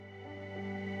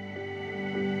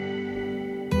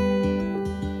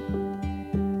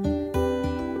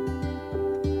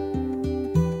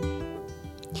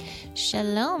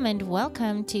Shalom and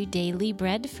welcome to Daily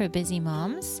Bread for Busy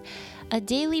Moms, a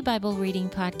daily Bible reading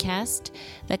podcast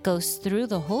that goes through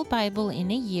the whole Bible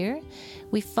in a year.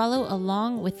 We follow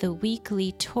along with the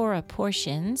weekly Torah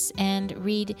portions and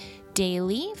read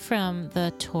daily from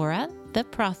the Torah, the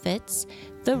prophets,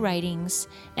 the writings,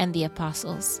 and the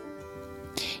apostles.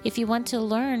 If you want to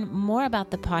learn more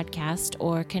about the podcast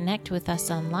or connect with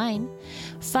us online,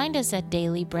 find us at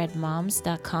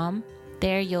dailybreadmoms.com.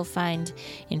 There you'll find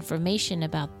information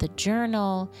about the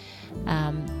journal,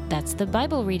 that's the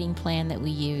Bible reading plan that we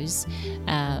use,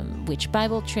 which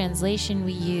Bible translation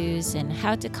we use, and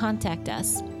how to contact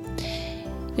us.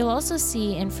 You'll also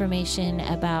see information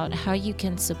about how you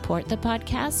can support the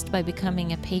podcast by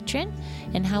becoming a patron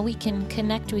and how we can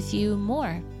connect with you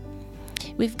more.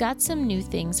 We've got some new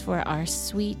things for our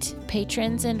sweet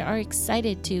patrons and are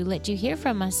excited to let you hear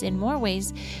from us in more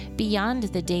ways beyond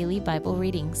the daily Bible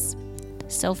readings.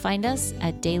 So find us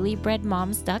at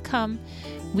dailybreadmoms.com.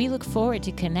 We look forward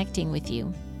to connecting with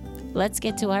you. Let's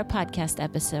get to our podcast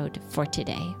episode for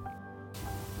today.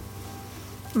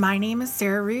 My name is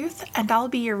Sarah Ruth, and I'll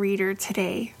be your reader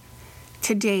today.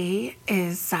 Today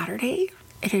is Saturday.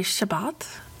 It is Shabbat,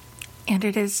 and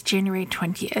it is January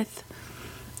 20th,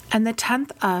 and the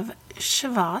 10th of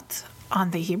Shvat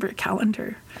on the Hebrew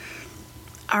calendar.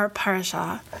 Our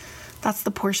parasha, that's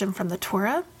the portion from the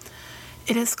Torah.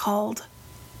 It is called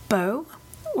Bo,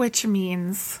 which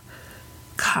means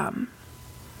come.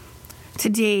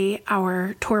 Today,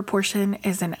 our Torah portion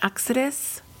is in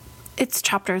Exodus. It's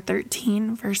chapter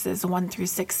 13, verses 1 through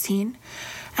 16.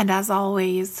 And as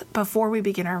always, before we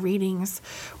begin our readings,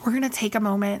 we're going to take a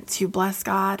moment to bless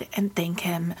God and thank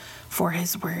Him for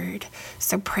His word.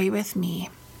 So pray with me.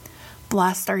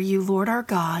 Blessed are you, Lord our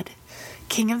God,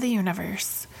 King of the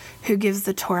universe, who gives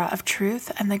the Torah of truth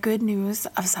and the good news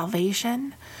of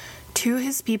salvation to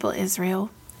His people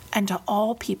Israel and to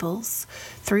all peoples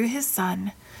through His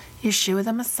Son, Yeshua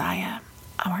the Messiah,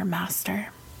 our Master.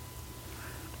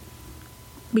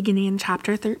 Beginning in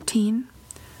chapter 13,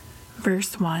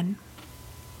 verse 1.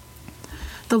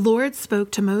 The Lord spoke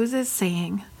to Moses,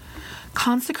 saying,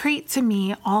 "Consecrate to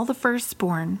me all the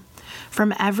firstborn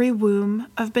from every womb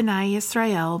of Bnei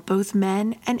Israel, both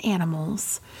men and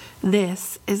animals.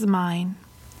 This is mine."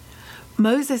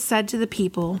 Moses said to the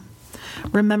people,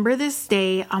 "Remember this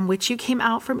day on which you came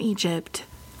out from Egypt,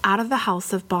 out of the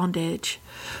house of bondage.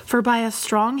 For by a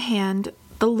strong hand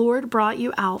the Lord brought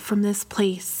you out from this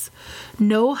place.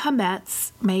 No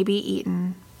hametz may be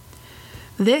eaten.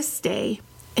 This day,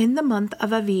 in the month of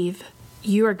Aviv,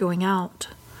 you are going out.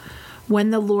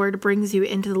 When the Lord brings you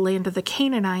into the land of the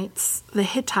Canaanites, the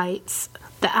Hittites,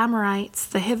 the Amorites,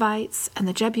 the Hivites, and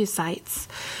the Jebusites,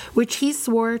 which He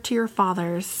swore to your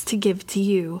fathers to give to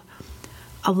you,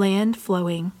 a land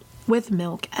flowing with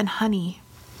milk and honey.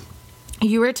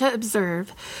 You are to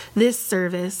observe this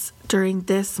service during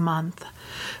this month.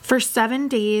 For 7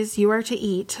 days you are to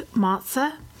eat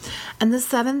matzah, and the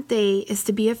seventh day is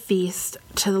to be a feast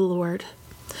to the Lord.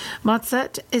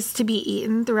 Matzah is to be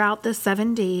eaten throughout the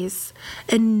 7 days,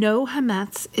 and no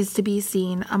hametz is to be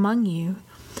seen among you,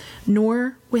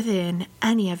 nor within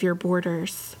any of your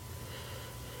borders.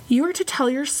 You are to tell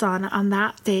your son on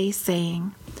that day,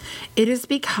 saying, 'It is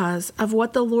because of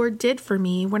what the Lord did for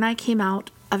me when I came out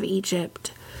of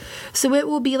Egypt.' So it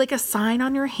will be like a sign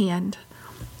on your hand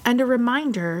and a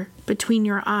reminder between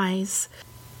your eyes,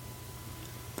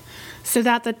 so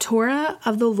that the Torah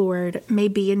of the Lord may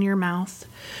be in your mouth.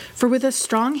 For with a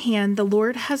strong hand the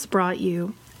Lord has brought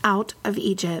you out of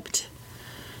Egypt.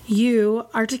 You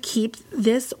are to keep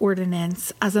this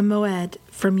ordinance as a moed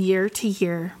from year to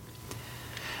year.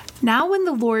 Now when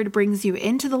the Lord brings you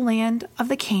into the land of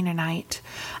the Canaanite,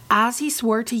 as He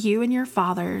swore to you and your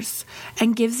fathers,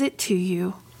 and gives it to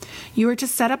you, you are to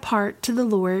set apart to the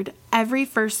Lord every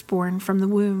firstborn from the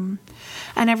womb,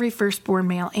 and every firstborn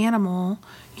male animal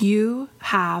you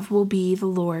have will be the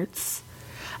Lord's.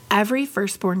 Every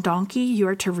firstborn donkey you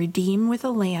are to redeem with a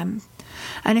lamb,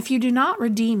 and if you do not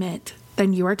redeem it,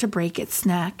 then you are to break its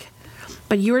neck.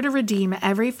 But you are to redeem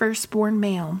every firstborn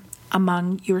male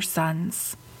among your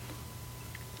sons.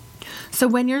 So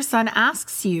when your son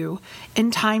asks you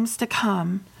in times to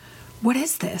come, 'What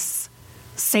is this?'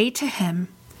 say to him,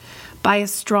 'By a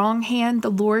strong hand the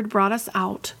Lord brought us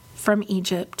out from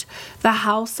Egypt, the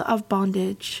house of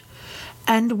bondage.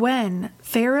 And when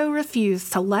Pharaoh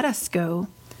refused to let us go,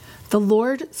 the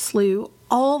Lord slew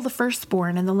all the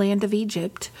firstborn in the land of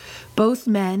Egypt, both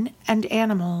men and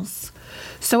animals.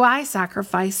 So I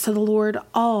sacrifice to the Lord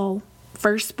all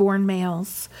firstborn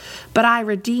males, but I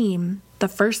redeem the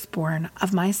firstborn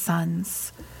of my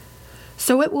sons.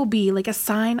 So it will be like a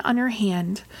sign on your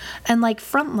hand and like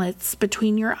frontlets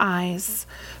between your eyes.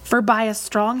 For by a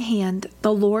strong hand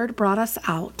the Lord brought us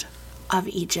out of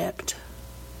Egypt.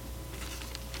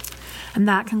 And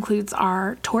that concludes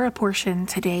our Torah portion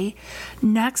today.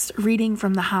 Next, reading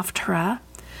from the Haftarah,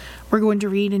 we're going to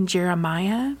read in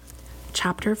Jeremiah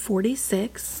chapter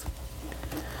 46,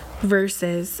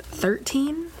 verses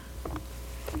 13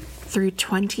 through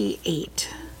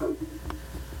 28.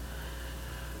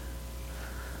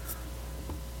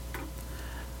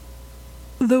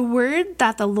 The word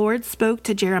that the Lord spoke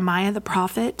to Jeremiah the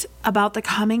prophet about the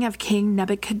coming of King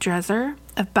Nebuchadrezzar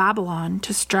of Babylon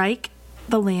to strike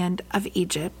the land of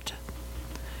Egypt.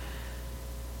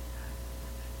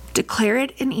 Declare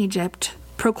it in Egypt,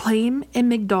 proclaim in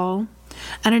Migdol,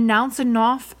 and announce in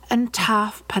Noph and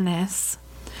Tahpanhes.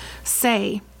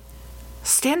 Say,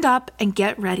 stand up and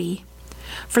get ready,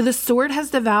 for the sword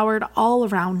has devoured all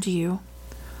around you.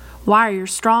 Why are your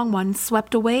strong ones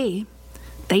swept away?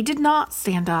 They did not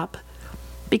stand up,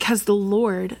 because the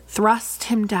Lord thrust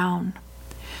him down.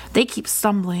 They keep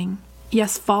stumbling,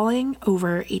 yes, falling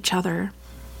over each other.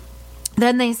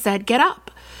 Then they said, get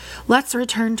up, let's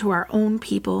return to our own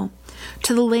people,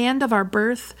 to the land of our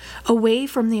birth, away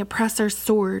from the oppressor's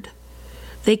sword.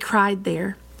 They cried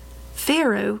there,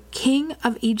 Pharaoh, king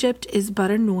of Egypt, is but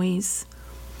a noise.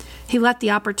 He let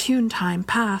the opportune time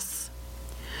pass.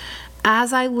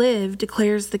 As I live,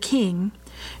 declares the king,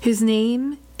 whose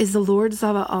name is the Lord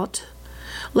Sabaoth,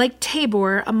 like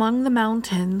Tabor among the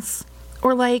mountains,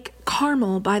 or like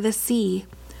Carmel by the sea,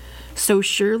 so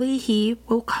surely he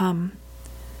will come.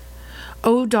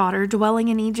 O daughter dwelling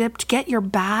in Egypt, get your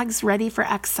bags ready for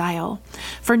exile,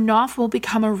 for Noph will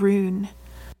become a ruin,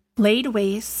 laid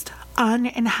waste,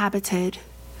 uninhabited.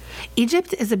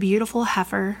 Egypt is a beautiful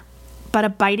heifer, but a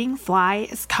biting fly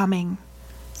is coming.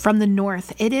 From the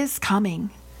north it is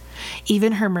coming.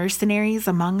 Even her mercenaries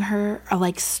among her are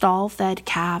like stall-fed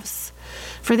calves,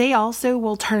 for they also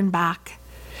will turn back.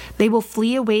 They will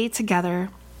flee away together.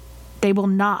 They will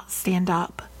not stand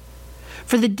up.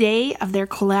 For the day of their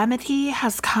calamity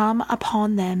has come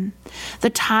upon them,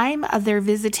 the time of their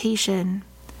visitation.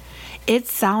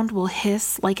 Its sound will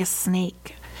hiss like a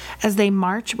snake as they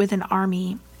march with an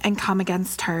army and come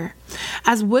against her.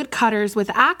 As woodcutters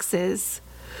with axes,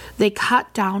 they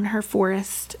cut down her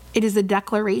forest. It is a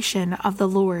declaration of the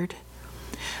Lord.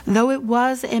 Though it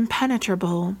was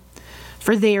impenetrable,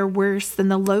 for they are worse than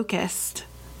the locust.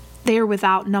 They are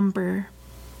without number.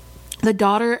 The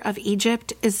daughter of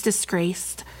Egypt is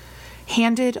disgraced,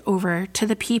 handed over to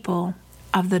the people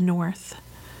of the north.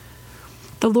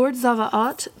 The Lord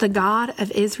Sabaoth, the God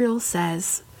of Israel,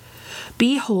 says,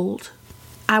 Behold,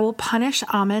 I will punish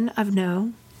Ammon of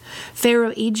No,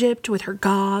 Pharaoh Egypt with her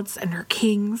gods and her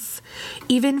kings,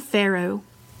 even Pharaoh,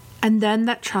 and them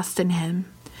that trust in him.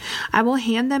 I will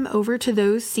hand them over to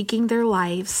those seeking their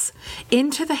lives,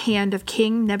 into the hand of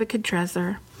King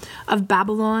Nebuchadrezzar of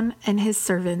Babylon and his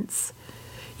servants.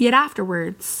 Yet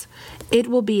afterwards it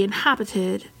will be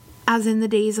inhabited as in the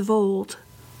days of old.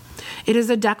 It is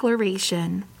a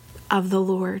declaration of the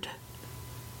Lord.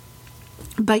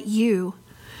 But you,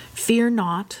 fear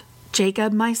not,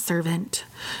 Jacob my servant,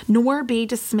 nor be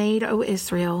dismayed, O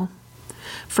Israel.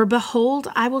 For behold,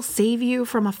 I will save you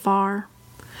from afar,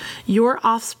 your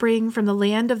offspring from the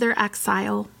land of their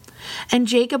exile, and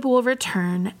Jacob will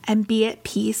return and be at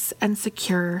peace and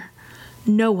secure,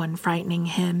 no one frightening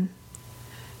him.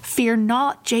 Fear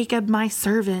not, Jacob my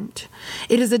servant.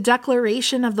 It is a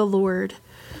declaration of the Lord.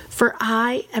 For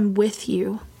I am with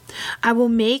you. I will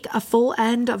make a full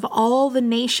end of all the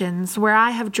nations where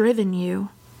I have driven you.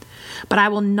 But I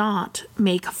will not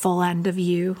make a full end of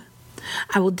you.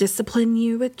 I will discipline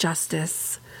you with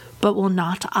justice, but will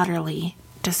not utterly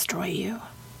destroy you.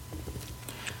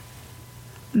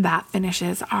 That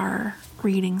finishes our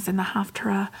readings in the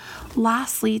Haftarah.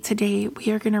 Lastly, today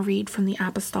we are going to read from the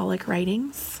Apostolic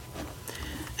Writings.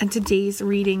 And today's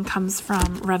reading comes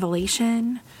from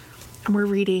Revelation, and we're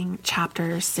reading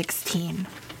chapter 16.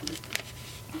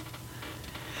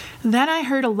 Then I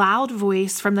heard a loud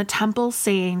voice from the temple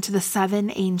saying to the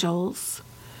 7 angels,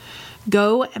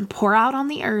 Go and pour out on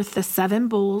the earth the 7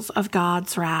 bowls of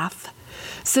God's wrath.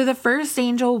 So the first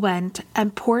angel went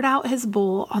and poured out his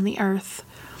bowl on the earth,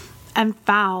 and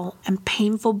foul and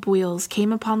painful boils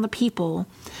came upon the people,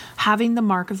 having the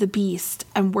mark of the beast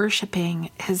and worshipping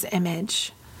his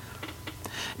image.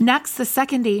 Next, the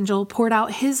second angel poured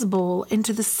out his bowl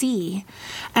into the sea,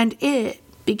 and it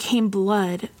became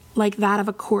blood like that of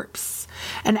a corpse,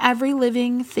 and every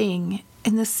living thing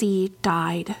in the sea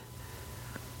died.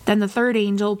 Then the third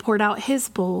angel poured out his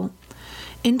bowl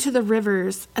into the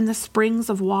rivers and the springs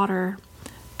of water,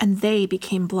 and they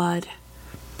became blood.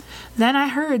 Then I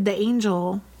heard the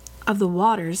angel of the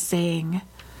waters saying,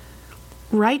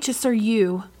 Righteous are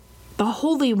you, the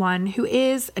Holy One who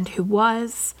is and who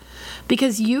was,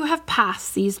 because you have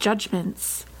passed these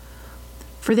judgments.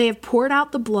 For they have poured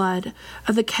out the blood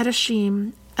of the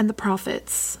Kedoshim and the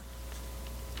prophets.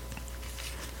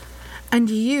 And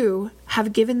you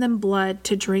have given them blood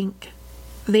to drink.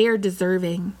 They are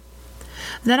deserving.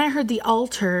 Then I heard the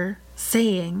altar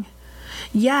saying,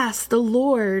 Yes, the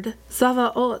Lord,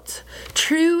 Zavaot,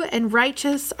 true and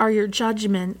righteous are your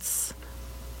judgments.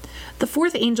 The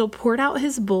fourth angel poured out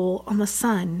his bowl on the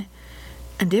sun,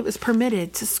 and it was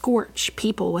permitted to scorch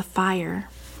people with fire.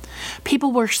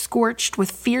 People were scorched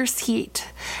with fierce heat,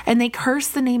 and they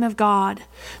cursed the name of God,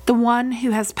 the one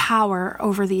who has power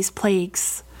over these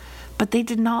plagues. But they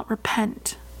did not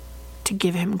repent to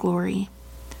give him glory.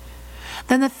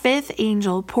 Then the fifth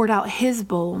angel poured out his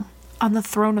bowl on the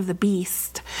throne of the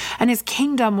beast, and his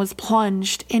kingdom was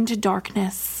plunged into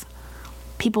darkness.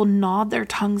 People gnawed their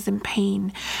tongues in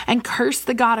pain and cursed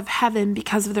the God of heaven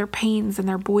because of their pains and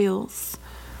their boils.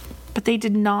 But they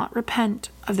did not repent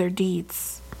of their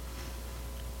deeds.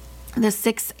 The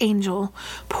sixth angel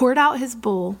poured out his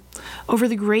bowl over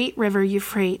the great river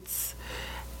Euphrates,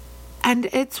 and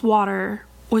its water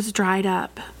was dried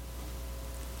up,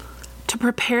 to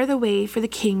prepare the way for the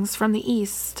kings from the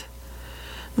east.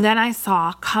 Then I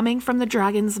saw, coming from the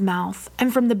dragon's mouth,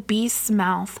 and from the beast's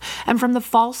mouth, and from the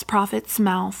false prophet's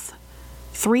mouth,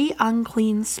 3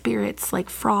 unclean spirits like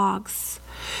frogs.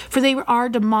 For they are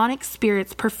demonic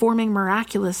spirits performing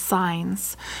miraculous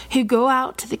signs, who go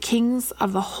out to the kings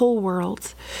of the whole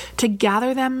world to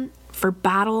gather them for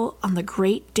battle on the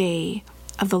great day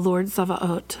of the Lord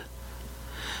Zavaot.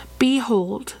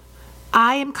 Behold,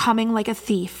 I am coming like a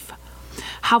thief.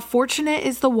 How fortunate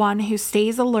is the one who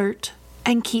stays alert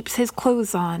and keeps his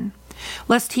clothes on,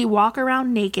 lest he walk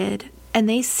around naked and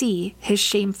they see his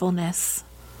shamefulness.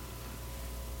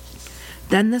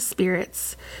 Then the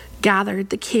spirits gathered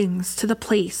the kings to the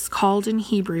place called in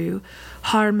Hebrew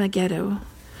Har Megiddo.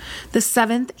 The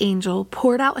seventh angel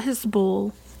poured out his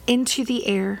bowl into the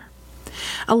air.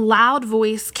 A loud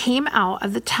voice came out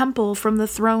of the temple from the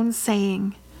throne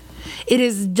saying, It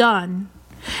is done.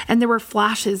 And there were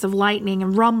flashes of lightning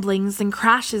and rumblings and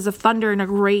crashes of thunder and a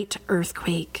great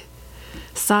earthquake,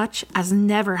 such as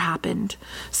never happened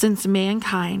since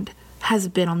mankind has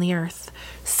been on the earth.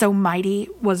 So mighty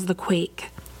was the quake.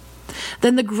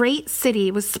 Then the great city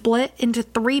was split into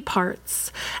 3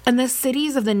 parts, and the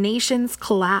cities of the nations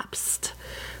collapsed.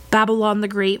 Babylon the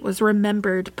Great was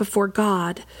remembered before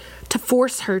God to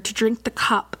force her to drink the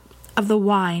cup of the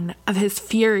wine of his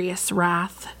furious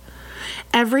wrath.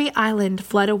 Every island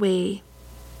fled away,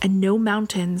 and no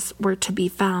mountains were to be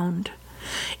found.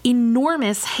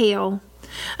 Enormous hail,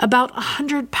 about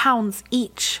 100 pounds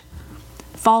each,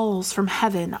 falls from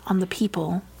heaven on the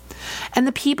people. And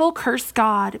the people cursed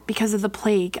God because of the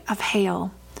plague of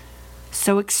hail.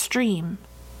 So extreme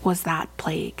was that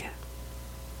plague.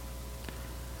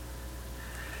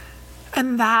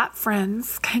 And that,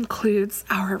 friends, concludes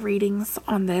our readings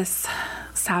on this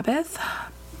Sabbath.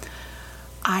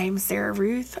 I'm Sarah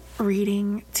Ruth,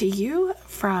 reading to you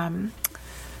from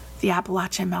the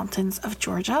Appalachian Mountains of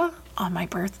Georgia on my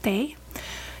birthday.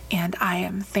 And I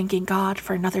am thanking God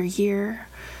for another year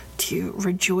to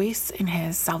rejoice in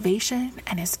his salvation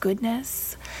and his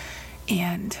goodness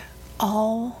and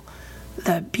all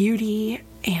the beauty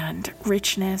and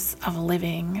richness of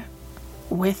living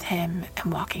with him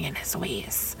and walking in his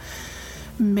ways.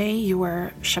 May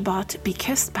your Shabbat be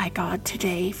kissed by God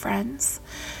today, friends,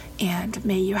 and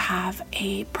may you have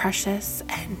a precious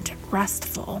and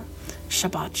restful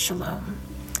Shabbat Shalom.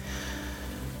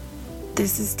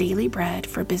 This is Daily Bread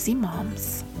for Busy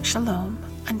Moms. Shalom.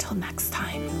 Until next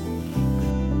time.